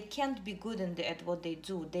can't be good at what they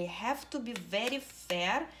do. They have to be very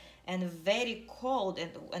fair and very cold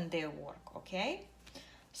in their work, okay?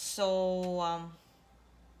 So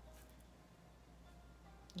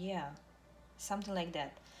yeah, something like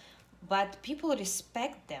that. But people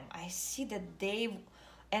respect them. I see that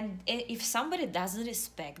and if somebody doesn't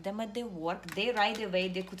respect them at their work, they right away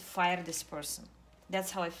they could fire this person.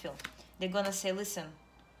 That's how I feel. They're gonna say, listen,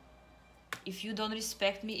 if you don't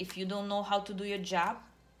respect me, if you don't know how to do your job,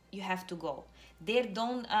 you have to go. They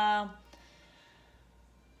don't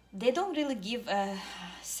really give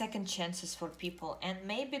second chances for people, and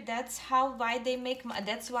maybe that's why they make.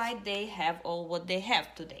 That's why they have all what they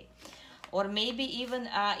have today, or maybe even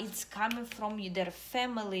it's coming from their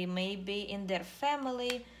family. Maybe in their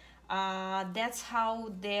family, that's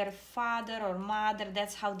how their father or mother.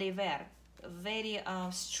 That's how they were, very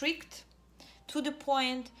strict, to the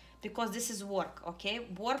point. Because this is work, okay?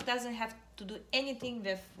 Work doesn't have to do anything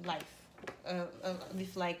with life,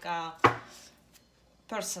 with like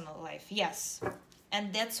personal life. Yes,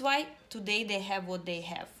 and that's why today they have what they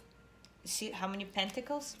have. See how many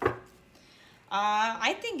pentacles?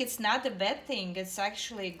 I think it's not a bad thing. It's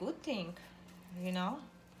actually a good thing, you know.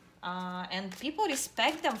 And people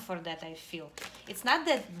respect them for that. I feel it's not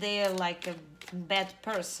that they're like a bad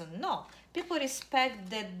person. No, people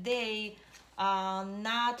respect that they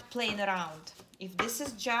not playing around. If this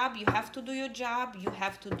is job, you have to do your job. You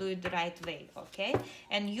have to do it the right way, okay?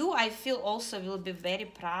 And you, I feel, also will be very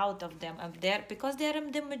proud of them up there, because they are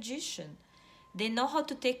the magician. They know how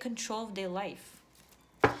to take control of their life.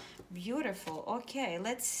 Beautiful. Okay,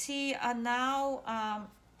 let's see now.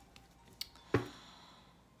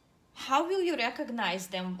 How will you recognize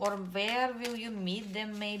them, or where will you meet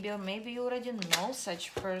them? Maybe, or maybe you already know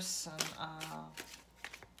such person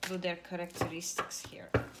through their characteristics here.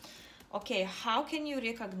 Okay, how can you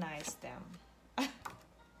recognize them?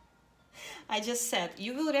 I just said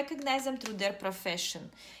you will recognize them through their profession.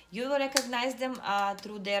 You will recognize them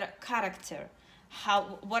through their character.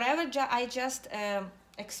 Whatever I just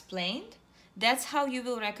explained, that's how you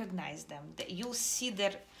will recognize them. You'll see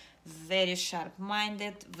they're very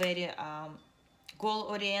sharp-minded, very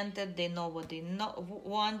goal-oriented. They know what they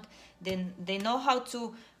want. They know how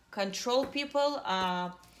to control people.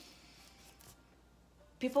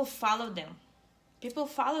 People follow them. People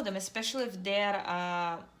follow them, especially if they're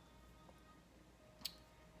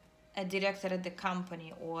a director at the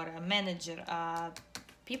company or a manager.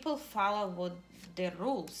 People follow what their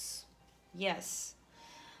rules. Yes.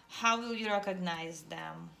 How will you recognize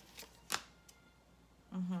them?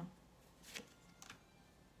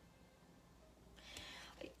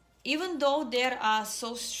 Even though they are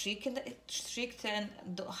so strict and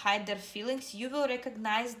hide their feelings, you will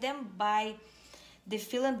recognize them by the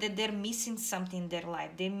feeling that they're missing something in their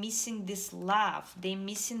life. They're missing this love. They're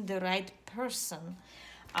missing the right person.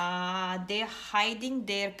 They're hiding.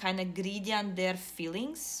 They're kind of greedy on their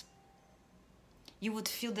feelings. you would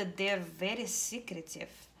feel that they're very secretive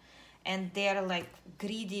and they're like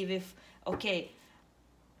greedy with, okay,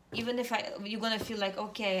 even if you're gonna feel like,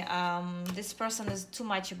 okay, this person is too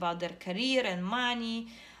much about their career and money,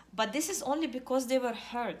 but this is only because they were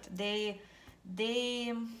hurt. They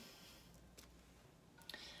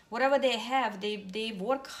whatever they have, they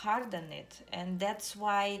work hard on it, and that's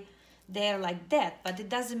why they're like that. But it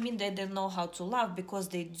doesn't mean that they know how to love, because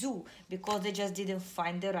they do, because they just didn't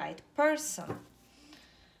find the right person.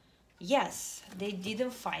 Yes, they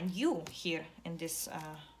didn't find you here in this.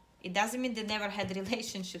 It doesn't mean they never had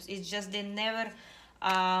relationships. It's just they never.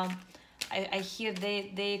 I hear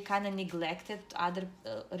they kind of neglected other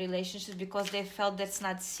relationships because they felt that's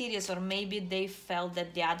not serious, or maybe they felt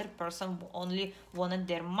that the other person only wanted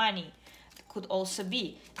their money. Could also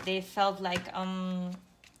be they felt like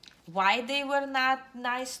why they were not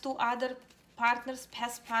nice to other partners,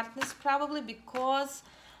 past partners, probably because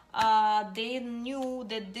they knew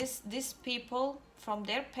that these people from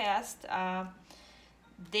their past,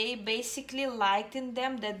 they basically liked in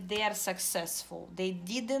them that they are successful. They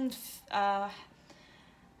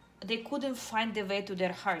couldn't find the way to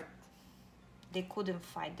their heart. They couldn't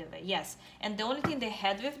find the way, yes. And the only thing they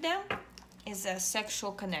had with them is a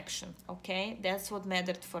sexual connection, okay? That's what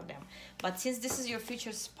mattered for them. But since this is your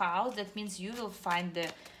future spouse, that means you will find the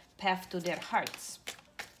path to their hearts,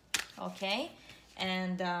 okay?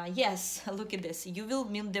 And yes, look at this. You will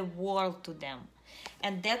mean the world to them.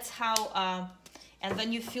 And that's how... and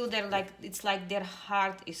when you feel they're like, it's like their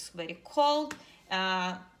heart is very cold,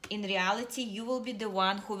 in reality, you will be the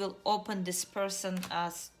one who will open this person's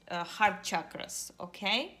heart chakras,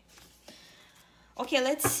 okay? Okay,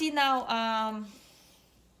 let's see now.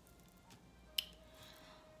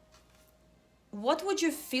 What would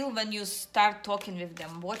you feel when you start talking with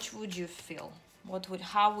them? What would you feel?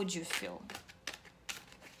 How would you feel?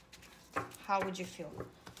 How would you feel?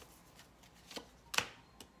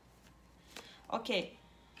 Okay.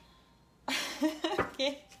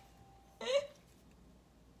 Okay.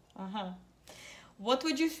 What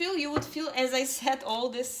would you feel? You would feel, as I said, all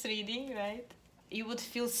this reading, right? You would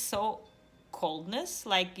feel so coldness,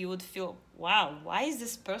 like you would feel, wow, why is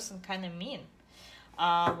this person kind of mean?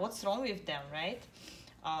 What's wrong with them, right?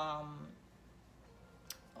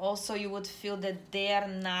 Also, you would feel that they are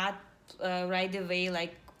not right away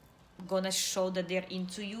like gonna show that they're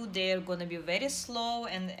into you. They're gonna be very slow,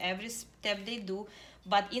 and every step they do,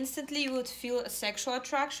 but instantly you would feel a sexual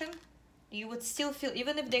attraction. You would still feel,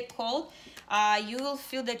 even if they're cold, you will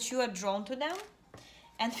feel that you are drawn to them.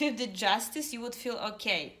 And with the Justice, you would feel,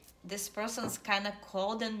 okay, this person's kind of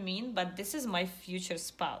cold and mean, but this is my future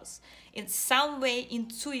spouse. In some way,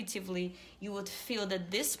 intuitively, you would feel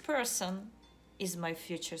that this person is my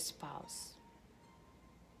future spouse.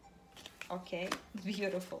 Okay,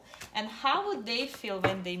 beautiful. And how would they feel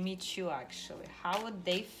when they meet you, actually? How would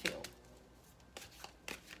they feel?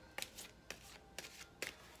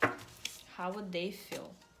 How would they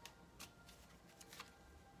feel?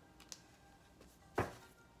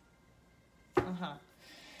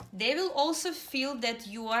 They will also feel that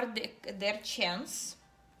you are their chance,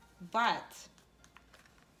 but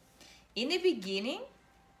in the beginning,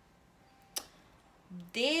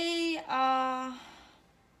 they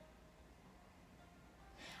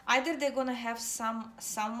either they're gonna have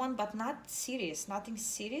someone, but not serious, nothing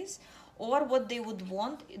serious, or what they would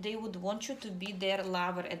want you to be their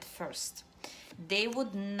lover at first. They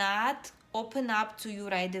would not open up to you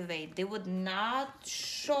right away. They would not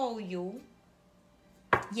show you.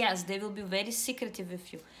 Yes, they will be very secretive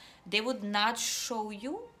with you. They would not show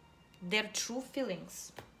you their true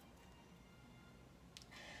feelings.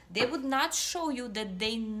 They would not show you that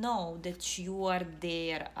they know that you are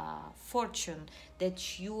their fortune,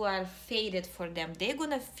 that you are fated for them. They're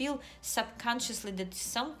gonna feel subconsciously that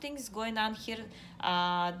something's going on here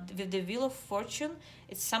with the Wheel of Fortune.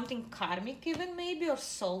 It's something karmic even, maybe, or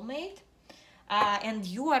soulmate. And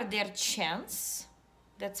you are their chance.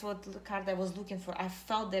 That's what the card I was looking for. I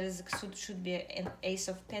felt there should be an Ace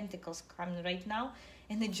of Pentacles coming right now,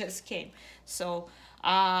 and it just came. So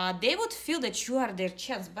they would feel that you are their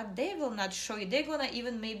chance, but they will not show you. They're gonna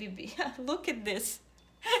even maybe be, look at this.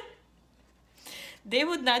 They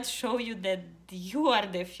would not show you that you are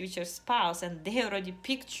their future spouse, and they already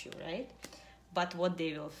picked you, right? But what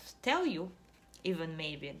they will tell you, even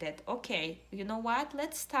maybe, that, okay, you know what?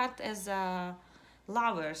 Let's start as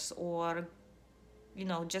lovers, or, you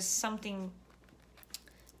know, just something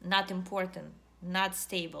not important, not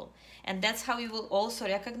stable. And that's how you will also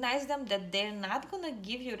recognize them, that they're not gonna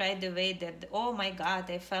give you right away that, oh my God,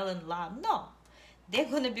 I fell in love. No, they're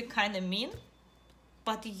gonna be kind of mean,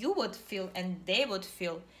 but you would feel, and they would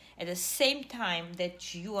feel, at the same time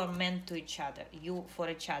that you are meant to each other, you for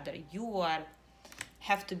each other, you are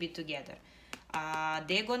have to be together.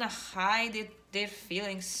 They're gonna hide their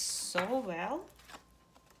feelings so well.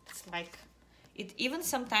 It's like it even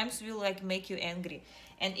sometimes will like make you angry.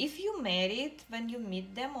 And if you married when you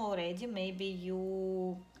meet them already, maybe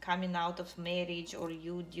you coming out of marriage or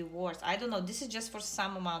you divorce, I don't know, this is just for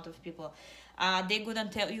some amount of people. They're gonna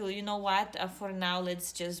tell you, you know what, for now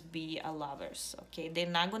let's just be lovers. Okay,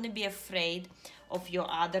 they're not gonna be afraid of your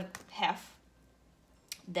other half,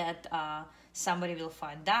 that somebody will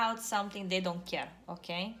find out something. They don't care.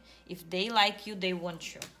 Okay, if they like you, they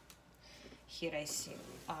want you. Here I see.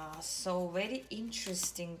 So very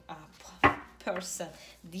interesting person.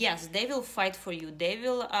 Yes, they will fight for you. They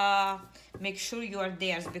will make sure you are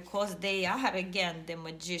theirs, because they are again the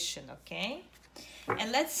magician. Okay,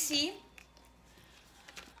 and let's see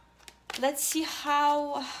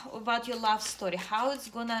how about your love story, how it's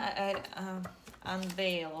gonna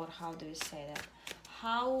unveil, or how do you say that,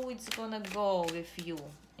 how it's gonna go with you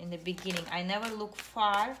in the beginning. I never look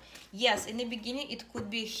far. Yes, in the beginning it could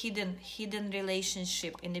be a hidden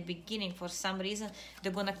relationship. In the beginning, for some reason,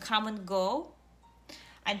 they're gonna come and go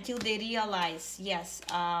until they realize, yes,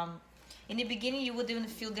 in the beginning you would even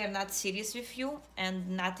feel they're not serious with you, and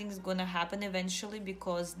nothing's gonna happen eventually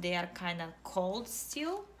because they are kind of cold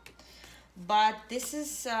still. But this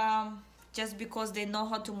is just because they know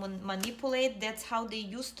how to manipulate. That's how they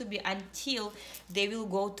used to be, until they will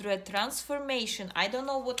go through a transformation. I don't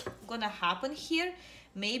know what's gonna happen here.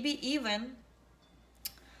 Maybe even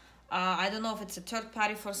I don't know if it's a third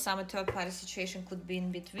party. For some, a third party situation could be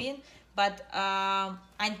in between, but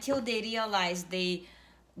until they realize, they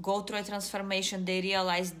go through a transformation, they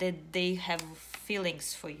realize that they have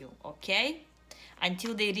feelings for you. Okay,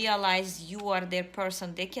 until they realize you are their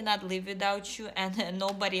person, they cannot live without you, and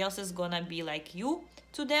nobody else is gonna be like you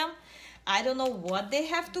to them. I don't know what they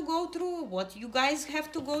have to go through, what you guys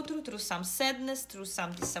have to go through some sadness, through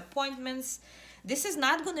some disappointments. This is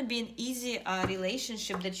not gonna be an easy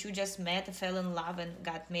relationship that you just met, fell in love, and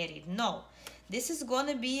got married. No, this is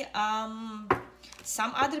gonna be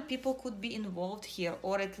some other people could be involved here,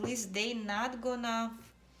 or at least they not gonna.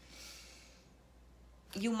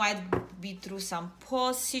 You might be through some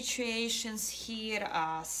pause situations here,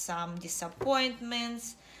 some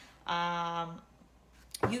disappointments.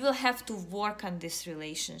 You will have to work on this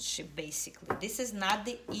relationship, basically. This is not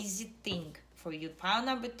the easy thing for you. Pile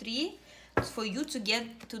number 3, for you to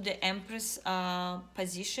get to the Empress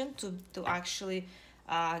position, to actually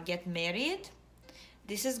get married.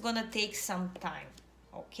 This is gonna take some time,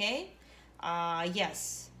 okay?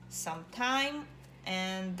 Yes, some time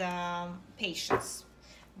and patience.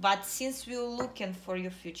 But since we're looking for your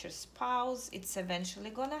future spouse, it's eventually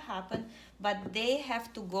gonna happen. But they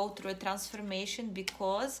have to go through a transformation,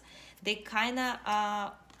 because they kind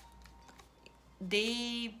of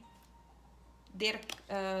their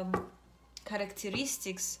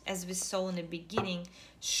characteristics, as we saw in the beginning,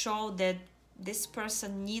 show that this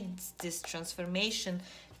person needs this transformation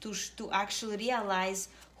to actually realize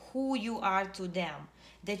who you are to them,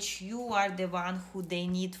 that you are the one who they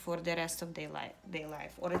need for the rest of their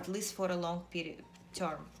life, or at least for a long period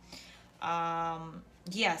term.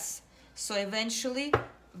 Yes, so eventually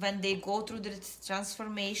when they go through the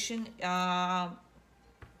transformation,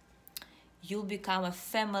 you'll become a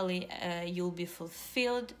family, you'll be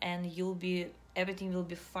fulfilled, and everything will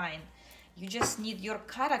be fine. You just need your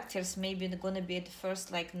characters, maybe gonna be at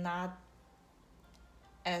first like not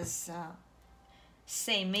as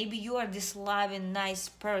same. Maybe you are this loving, nice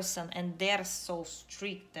person, and they're so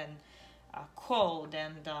strict and cold,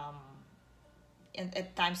 and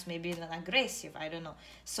at times maybe even aggressive. I don't know.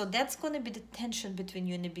 So that's going to be the tension between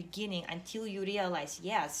you in the beginning, until you realize,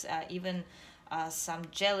 yes, even some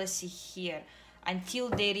jealousy here, until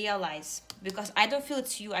they realize, because I don't feel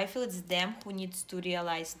it's you, I feel it's them who needs to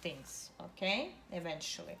realize things. Okay,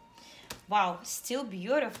 eventually. Wow, still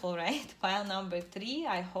beautiful, right? Pile number 3.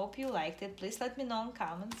 I hope you liked it. Please let me know in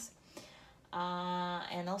comments.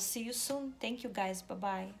 And I'll see you soon. Thank you, guys.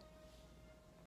 Bye-bye.